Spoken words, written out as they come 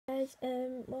guys,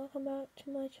 welcome back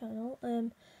to my channel.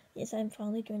 Yes, I'm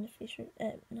finally doing the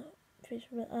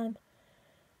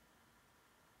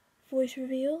voice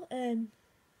reveal.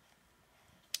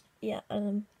 Yeah,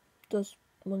 just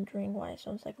wondering why it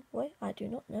sounds like a boy. I do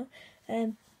not know.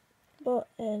 But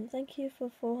thank you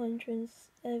for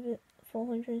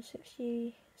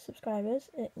 460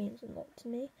 subscribers. It means a lot to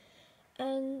me.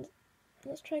 And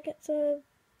let's try to get to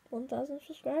 1,000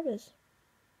 subscribers.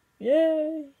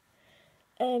 Yay!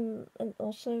 And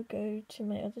also go to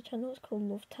my other channel. It's called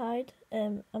Love Tide.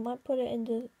 I might put it in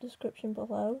the description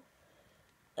below.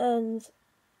 And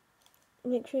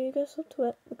make sure you go sub to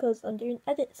it because I'm doing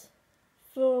edits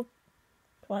for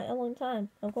quite a long time.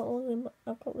 I've got loads in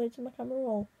my camera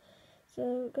roll.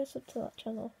 So go sub to that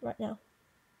channel right now.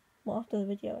 Well, after the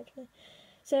video actually.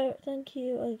 So thank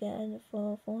you again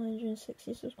for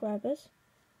 460 subscribers.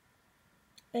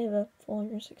 Over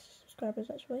 460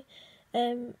 subscribers actually.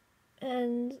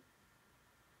 And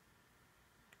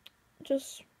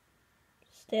just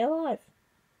stay alive.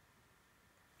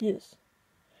 Yes.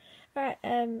 Alright,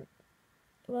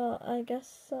 well, I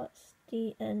guess that's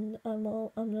the end. I'm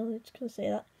really just gonna say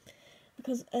that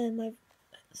because my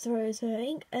throat is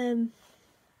hurting.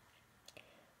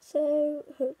 So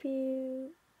hope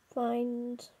you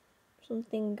find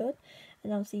something good,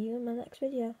 and I'll see you in my next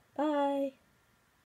video. Bye.